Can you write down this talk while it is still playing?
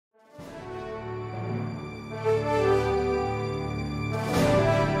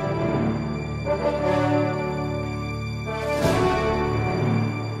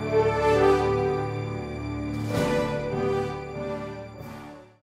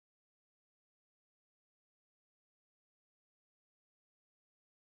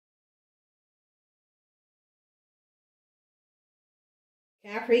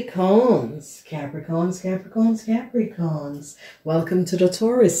Capricorns, Capricorns, Capricorns, Capricorns. Welcome to the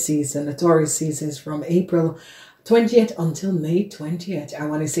Taurus season. The Taurus season is from April 20th until May 20th. I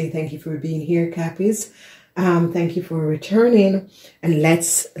want to say thank you for being here, Cappies. Thank you for returning, and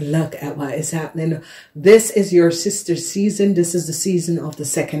let's look at what is happening. This is your sister season. This is the season of the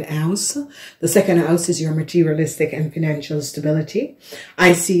second house. The second house is your materialistic and financial stability.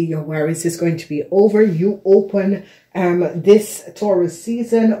 I see your worries is going to be over. You open this Taurus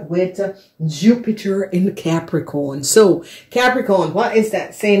season with Jupiter in Capricorn. So Capricorn, what is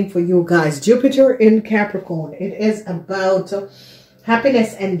that saying for you guys? Jupiter in Capricorn. It is about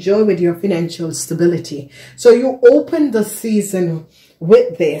happiness and joy with your financial stability. So you open the season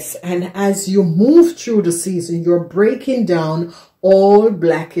with this, and as you move through the season, you're breaking down all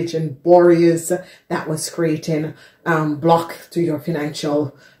blockage and barriers that was creating block to your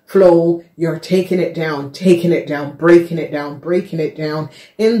financial flow. You're taking it down, breaking it down, breaking it down.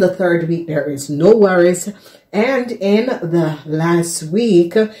 In the third week, there is no worries. And in the last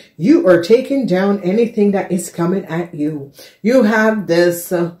week, you are taking down anything that is coming at you. You have this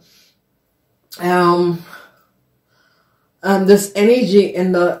this energy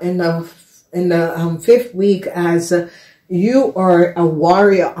in the fifth week as you are a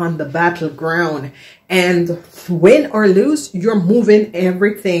warrior on the battleground, and win or lose, you're moving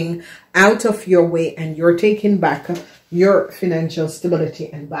everything out of your way and you're taking back your financial stability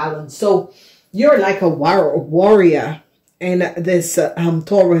and balance. So you're like a warrior in this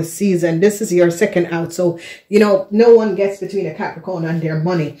Taurus season. This is your second out. So, you know, no one gets between a Capricorn and their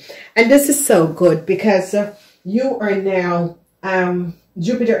money. And this is so good because you are now,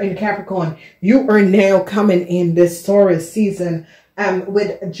 Jupiter in Capricorn, you are now coming in this Taurus season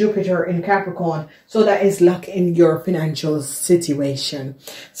with Jupiter in Capricorn. So that is luck in your financial situation.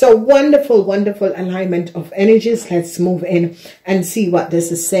 So wonderful, wonderful alignment of energies. Let's move in and see what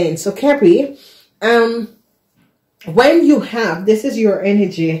this is saying. So Capri, when you have, this is your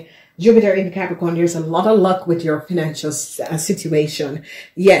energy, Jupiter in Capricorn, there's a lot of luck with your financial situation.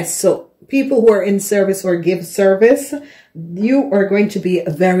 Yes, so people who are in service or give service, you are going to be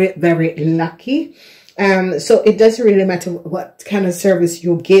very, very lucky. So it doesn't really matter what kind of service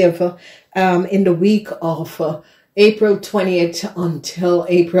you give in the week of April 20th until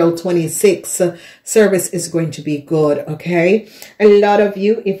April 26th. Service is going to be good, okay? A lot of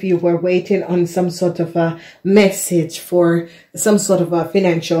you, if you were waiting on some sort of a message for some sort of a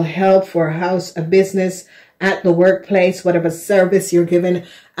financial help for a house, a business, at the workplace, whatever service you're given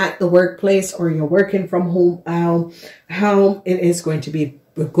at the workplace, or you're working from home, it is going to be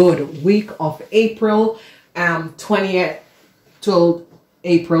a good week of April 20th till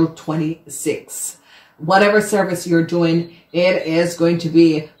April 26th. Whatever service you're doing, it is going to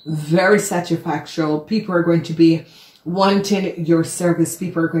be very satisfactory. People are going to be wanting your service.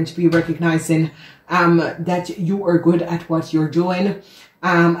 People are going to be recognizing that you are good at what you're doing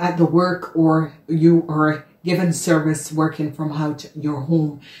at the work, or you are given service working from out your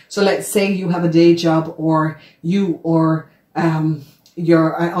home. So let's say you have a day job, or you are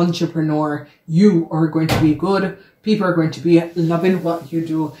you're an entrepreneur. You are going to be good. People are going to be loving what you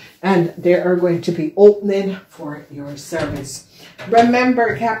do, and they are going to be opening for your service.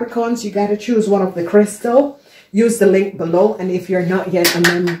 Remember, Capricorns, you got to choose one of the crystal. Use the link below, and if you're not yet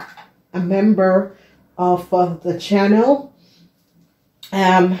a member of the channel,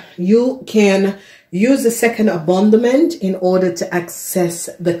 you can use the second abandonment in order to access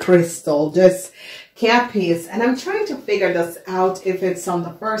the crystal. Just Cappies, and I'm trying to figure this out if it's on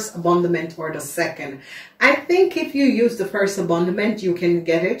the first abandonment or the second. I think if you use the first abandonment, you can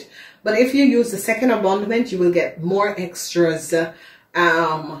get it, but if you use the second abandonment, you will get more extras.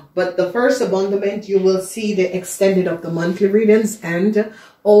 But the first abandonment, you will see the extended of the monthly readings and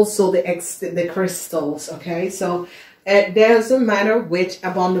also the crystals. Okay, so it doesn't matter which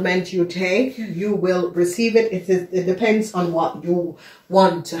abandonment you take, you will receive it. It depends on what you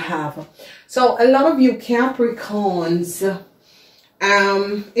want to have. So a lot of you Capricorns,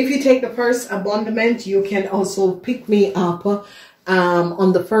 if you take the first abandonment, you can also pick me up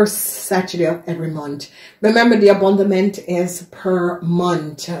on the first Saturday of every month. Remember, the abandonment is per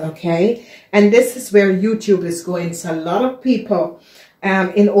month, okay? And this is where YouTube is going. So a lot of people,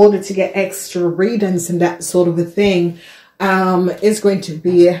 in order to get extra readings and that sort of a thing, is going to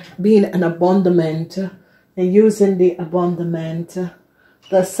be being an abandonment and using the abandonment,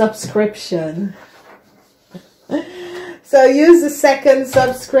 the subscription. So use the second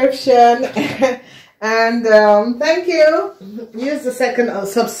subscription And thank you. Use the second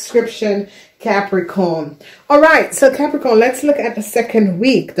subscription, Capricorn. All right, so Capricorn, let's look at the second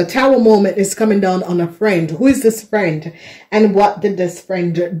week. The Tower moment is coming down on a friend. Who is this friend? And what did this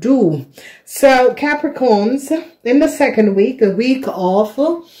friend do? So Capricorns, in the second week, the week of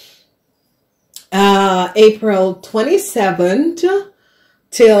April 27th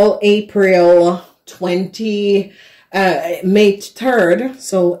till April May 3rd,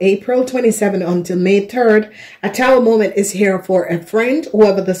 so April 27th until May 3rd, a Tower moment is here for a friend.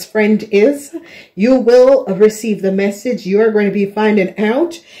 Whoever this friend is, you will receive the message. You are going to be finding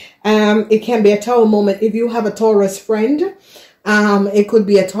out. It can be a Tower moment if you have a Taurus friend. It could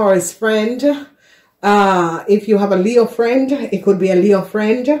be a Taurus friend. If you have a Leo friend, it could be a Leo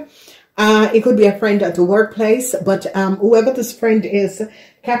friend. It could be a friend at the workplace, but whoever this friend is,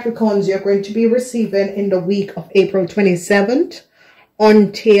 Capricorns, you're going to be receiving in the week of April 27th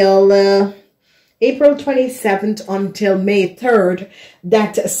until April 27th until May 3rd,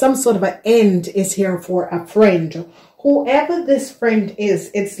 that some sort of an end is here for a friend. Whoever this friend is,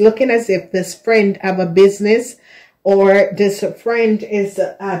 it's looking as if this friend have a business or this friend is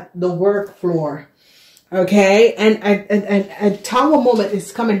at the work floor. Okay, and a Tower moment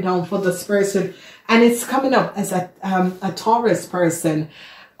is coming down for this person, and it's coming up as a Taurus person,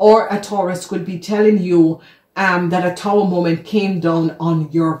 or a Taurus could be telling you that a Tower moment came down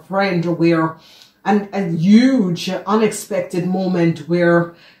on your friend, where a huge unexpected moment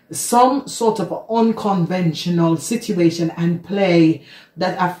where some sort of unconventional situation and play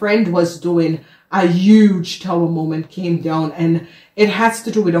that a friend was doing, a huge Tower moment came down, and it has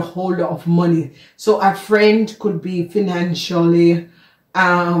to do with a holder of money. So a friend could be financially,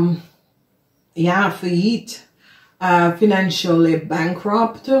 financially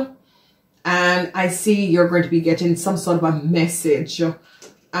bankrupt. And I see you're going to be getting some sort of a message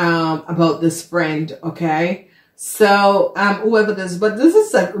about this friend, okay? So whoever this, but this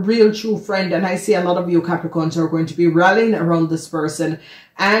is a real true friend, and I see a lot of you Capricorns are going to be rallying around this person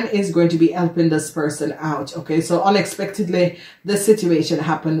and is going to be helping this person out. Okay, so unexpectedly this situation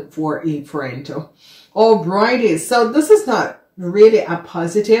happened for a friend. Alrighty, so this is not really a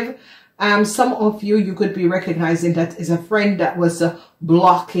positive. Some of you could be recognizing that is a friend that was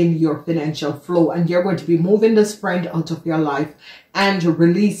blocking your financial flow, and you're going to be moving this friend out of your life and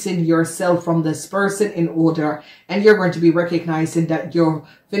releasing yourself from this person in order, and you're going to be recognizing that your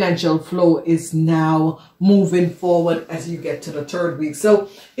financial flow is now moving forward as you get to the third week. So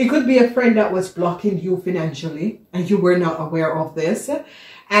it could be a friend that was blocking you financially and you were not aware of this.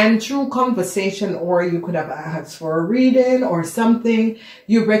 And through conversation, or you could have asked for a reading or something,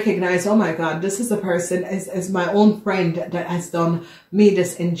 you recognize, oh my God, this is a person, as my own friend that has done me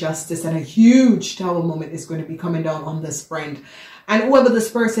this injustice, and a huge Tower moment is going to be coming down on this friend. And whoever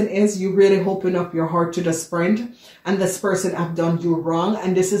this person is, you really open up your heart to this friend, and this person have done you wrong.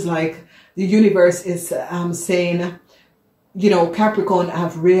 And this is like the universe is saying, you know, Capricorn,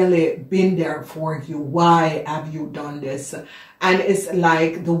 have really been there for you. Why have you done this? And it's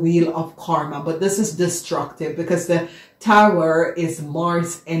like the wheel of karma, but this is destructive because the Tower is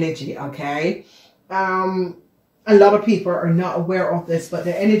Mars energy, okay? A lot of people are not aware of this, but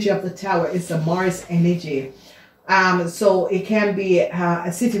the energy of the Tower is the Mars energy. So it can be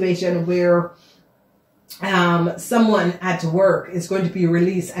a situation where someone at work is going to be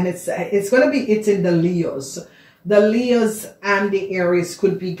released, and it's in the Leos. The Leos and the Aries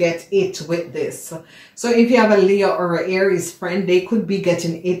could be get it with this. So if you have a Leo or an Aries friend, they could be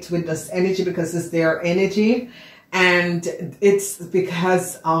getting it with this energy because it's their energy. And it's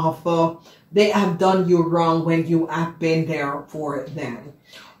because of they have done you wrong when you have been there for them.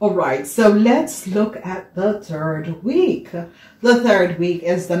 All right, so let's look at the third week. The third week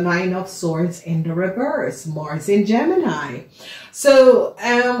is the Nine of Swords in the reverse, Mars in Gemini. So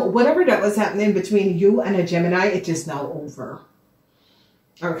whatever that was happening between you and a Gemini, it is now over.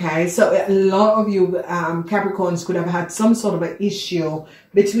 Okay, so a lot of you Capricorns could have had some sort of an issue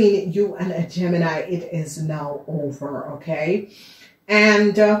between you and a Gemini. It is now over, okay?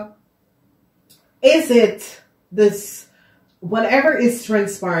 And is it this, whatever is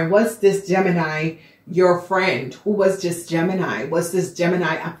transpiring, was this Gemini your friend? Who was this Gemini? Was this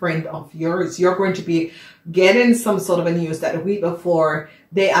Gemini a friend of yours? You're going to be getting some sort of a news that a week before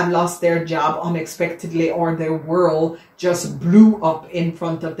they have lost their job unexpectedly, or their world just blew up in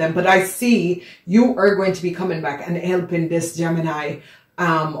front of them. But I see you are going to be coming back and helping this Gemini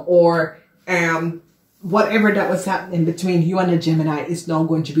whatever that was happening between you and a Gemini is now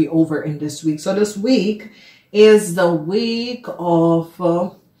going to be over in this week. So this week is the week of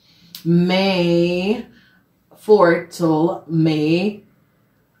May 4th till May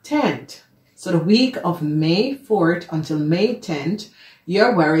 10th. So the week of May 4th until May 10th,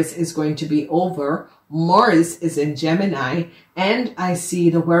 your worries is going to be over. Mars is in Gemini, and I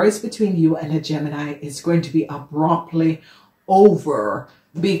see the worries between you and a Gemini is going to be abruptly over,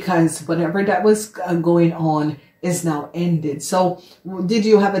 because whatever that was going on is now ended. So did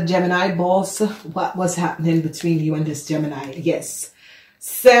you have a Gemini boss? What was happening between you and this Gemini? Yes.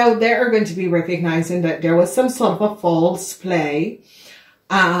 So they are going to be recognizing that there was some sort of a false play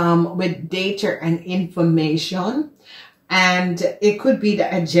with data and information. And it could be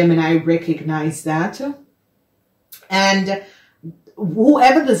that a Gemini recognized that. And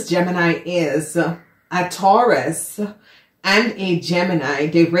whoever this Gemini is, a Taurus and a Gemini,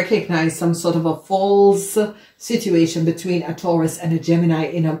 they recognize some sort of a false situation between a Taurus and a Gemini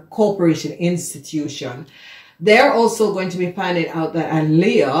in a corporation institution. They're also going to be finding out that a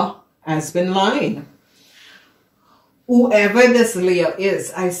Leo has been lying. Whoever this Leo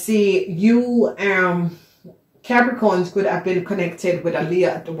is, I see you, Capricorns could have been connected with a Leo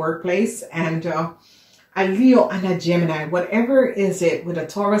at the workplace, and a Leo and a Gemini, whatever is it with a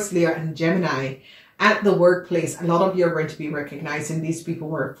Taurus, Leo and Gemini at the workplace, a lot of you are going to be recognizing these people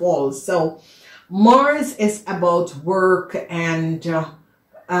were false. So Mars is about work and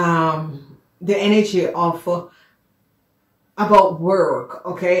the energy of about work,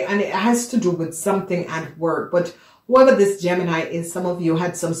 okay, and it has to do with something at work. But whoever this Gemini is, some of you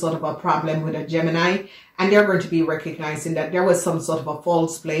had some sort of a problem with a Gemini, and they're going to be recognizing that there was some sort of a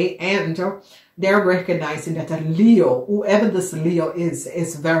false play, and they're recognizing that a Leo, whoever this Leo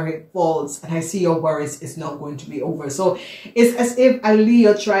is very false. And I see your worries is not going to be over. So it's as if a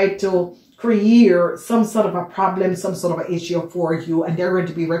Leo tried to create some sort of a problem, some sort of an issue for you, and they're going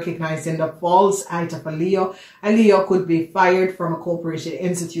to be recognizing the false eye of a Leo. A Leo could be fired from a corporation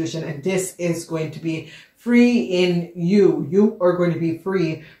institution, and this is going to be free in you. You are going to be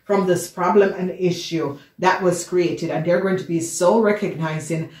free from this problem and issue that was created, and they're going to be so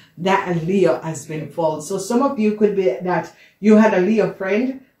recognizing that a Leo has been false. So some of you could be that you had a Leo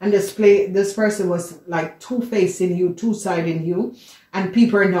friend, and this person was like two-facing you, two-siding you, and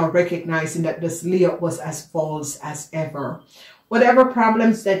people are now recognizing that this Leo was as false as ever. Whatever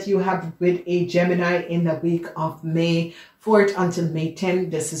problems that you have with a Gemini in the week of May 4th until May 10th,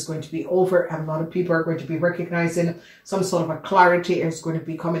 this is going to be over. A lot of people are going to be recognizing some sort of a clarity is going to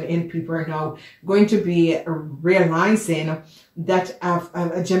be coming in. People are now going to be realizing that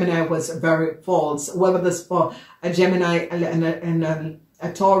a Gemini was very false. Whoever this for a Gemini and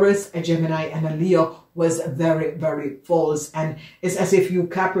a Taurus, a Gemini and a Leo was very, very false. And it's as if you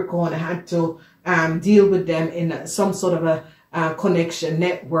Capricorn had to deal with them in some sort of a connection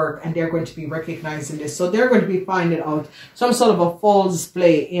network, and they're going to be recognizing this. So they're going to be finding out some sort of a false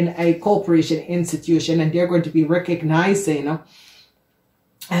play in a corporation institution, and they're going to be recognizing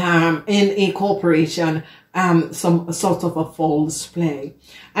in a corporation some sort of a false play.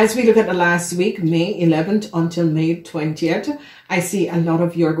 As we look at the last week, May 11th until May 20th, I see a lot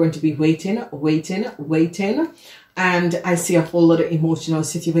of you are going to be waiting. And I see a whole lot of emotional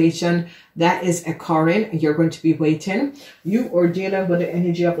situation that is occurring. You're going to be waiting. You are dealing with the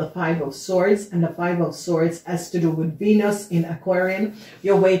energy of the Five of Swords, and the Five of Swords has to do with Venus in Aquarian.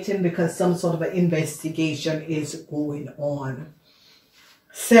 You're waiting because some sort of an investigation is going on.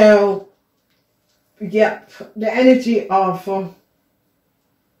 So, yep, the energy of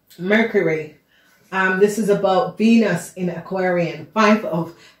Mercury. This is about Venus in Aquarian. Five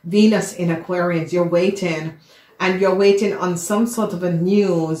of Venus in Aquarians. You're waiting. And you're waiting on some sort of a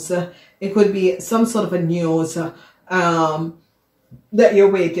news. It could be some sort of a news that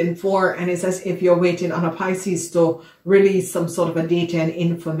you're waiting for. And it's as if you're waiting on a Pisces to release some sort of a data and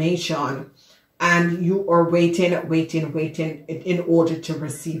information. And you are waiting in order to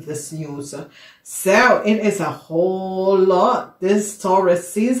receive this news. So it is a whole lot. This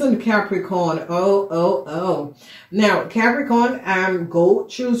Taurus season, Capricorn. Oh. Now, Capricorn, go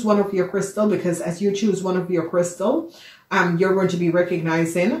choose one of your crystal, because as you choose one of your crystal, you're going to be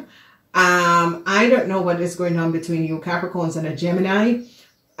recognizing. I don't know what is going on between you Capricorns and a Gemini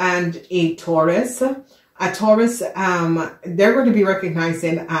and a Taurus. A Taurus, they're going to be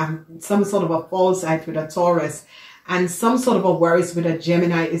recognizing some sort of a false act with a Taurus, and some sort of a worries with a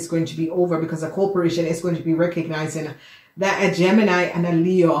Gemini is going to be over, because a corporation is going to be recognizing that a Gemini and a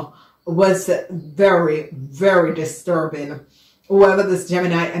Leo was very, very disturbing. Whoever this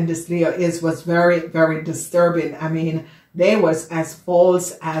Gemini and this Leo is was very, very disturbing. I mean, they was as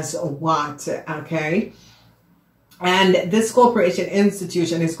false as what, okay? And this corporation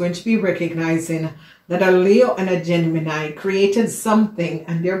institution is going to be recognizing that a Leo and a Gemini created something,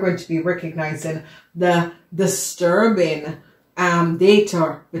 and they're going to be recognizing the disturbing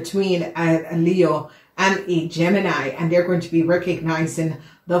data between a Leo and a Gemini, and they're going to be recognizing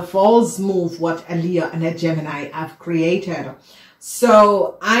the false move what a Leo and a Gemini have created.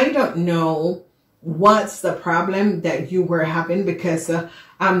 So I don't know what's the problem that you were having, because the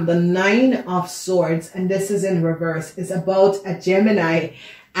Nine of Swords, and this is in reverse, is about a Gemini,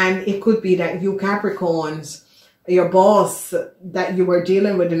 and it could be that you Capricorns, your boss that you were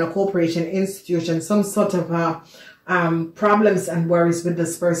dealing with in a corporation, institution, some sort of problems and worries with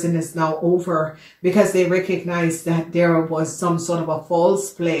this person is now over, because they recognize that there was some sort of a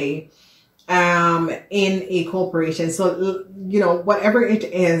false play in a corporation. So, you know, whatever it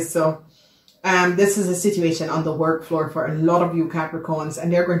is, so this is a situation on the work floor for a lot of you Capricorns,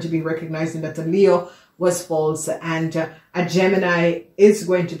 and they're going to be recognizing that the Leo was false, and a Gemini is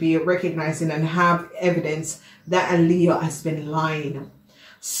going to be recognizing and have evidence that a Leo has been lying.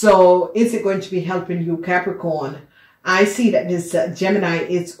 So is it going to be helping you Capricorn? I see that this Gemini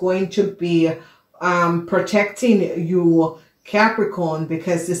is going to be protecting you Capricorn,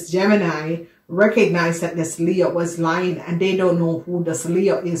 because this Gemini recognized that this Leo was lying, and they don't know who this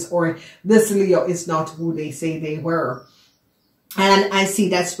Leo is, or this Leo is not who they say they were. And I see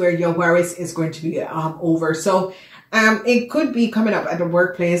that's where your worries is going to be over. So it could be coming up at the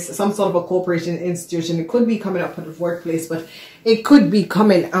workplace, some sort of a corporation, institution. It could be coming up at the workplace, but it could be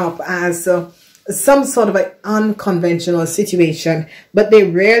coming up as some sort of an unconventional situation. But they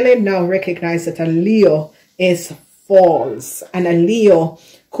rarely now recognize that a Leo is false, and a Leo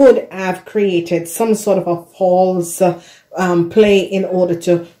could have created some sort of a false play in order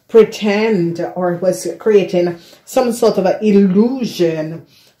to pretend, or was creating some sort of an illusion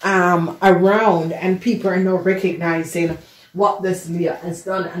around, and people are now recognizing what this Leo has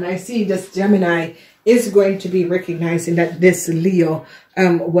done. And I see this Gemini is going to be recognizing that this Leo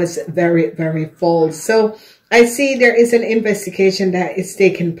was very, very false. So I see there is an investigation that is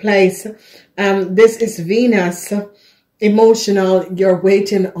taking place. This is Venus. Emotional, you're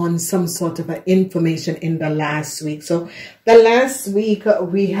waiting on some sort of information in the last week. So the last week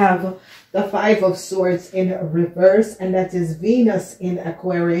we have the Five of Swords in reverse, and that is Venus in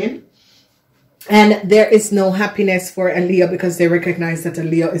Aquarian. And there is no happiness for a Leo, because they recognize that a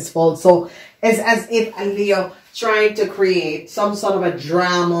Leo is false. So it's as if a Leo trying to create some sort of a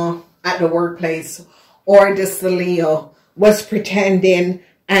drama at the workplace, or this Leo was pretending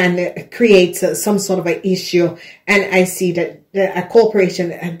and creates some sort of an issue. And I see that a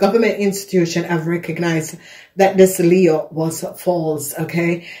corporation, a government institution have recognized that this Leo was false,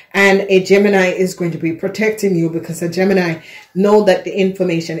 okay? And a Gemini is going to be protecting you, because a Gemini know that the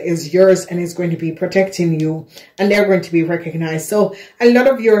information is yours and is going to be protecting you, and they're going to be recognized. So a lot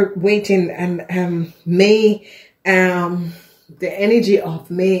of your waiting, and May, the energy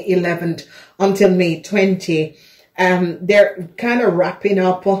of May 11th until May 20th, they're kind of wrapping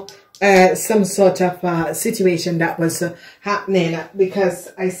up some sort of situation that was happening, because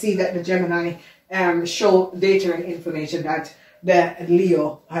I see that the Gemini show data and information that the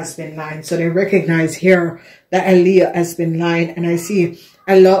Leo has been lying. So they recognize here that a Leo has been lying, and I see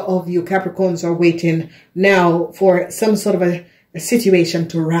a lot of you Capricorns are waiting now for some sort of a situation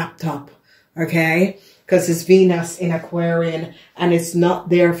to wrap up, okay? Because it's Venus in Aquarian, and it's not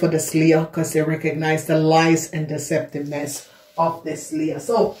there for this Leo, because they recognize the lies and deceptiveness of this Leo.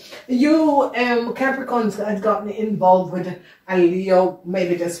 So you Capricorns had gotten involved with a Leo.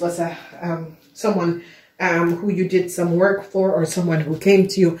 Maybe this was a someone who you did some work for, or someone who came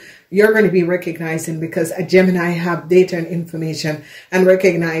to you. You're going to be recognizing, because a Gemini have data and information, and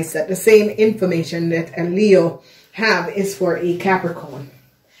recognize that the same information that a Leo have is for a Capricorn.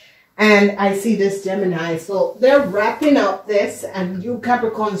 And I see this Gemini. So they're wrapping up this, and you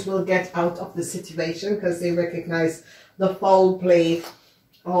Capricorns will get out of the situation, because they recognize the foul play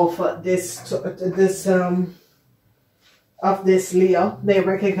of this Leo. They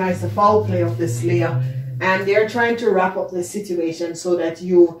recognize the foul play of this Leo, and they're trying to wrap up the situation so that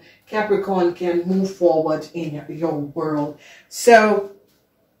you Capricorn can move forward in your world. So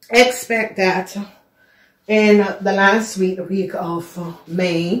expect that in the last week of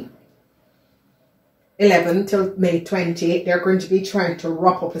May 11 till May 20, they're going to be trying to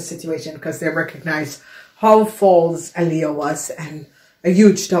wrap up the situation, because they recognize how false a Leo was, and a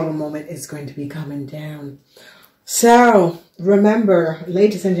huge Tower moment is going to be coming down. So remember,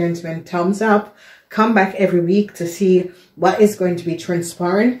 ladies and gentlemen, thumbs up. Come back every week to see what is going to be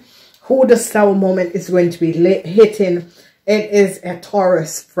transpiring, who the Tower moment is going to be hitting. It is a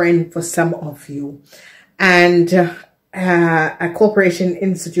Taurus friend for some of you, and a corporation,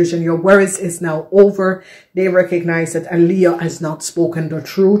 institution, your worries is now over. They recognize that a Leo has not spoken the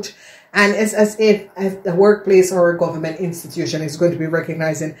truth, And it's as if the workplace or a government institution is going to be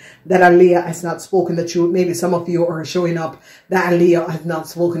recognizing that Aaliyah has not spoken the truth. Maybe some of you are showing up that Aaliyah has not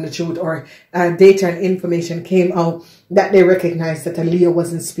spoken the truth, or data and information came out that they recognize that Aaliyah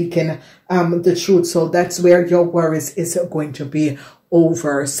wasn't speaking the truth. So that's where your worries is going to be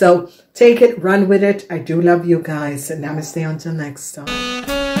over. So take it, run with it. I do love you guys. And namaste until next time.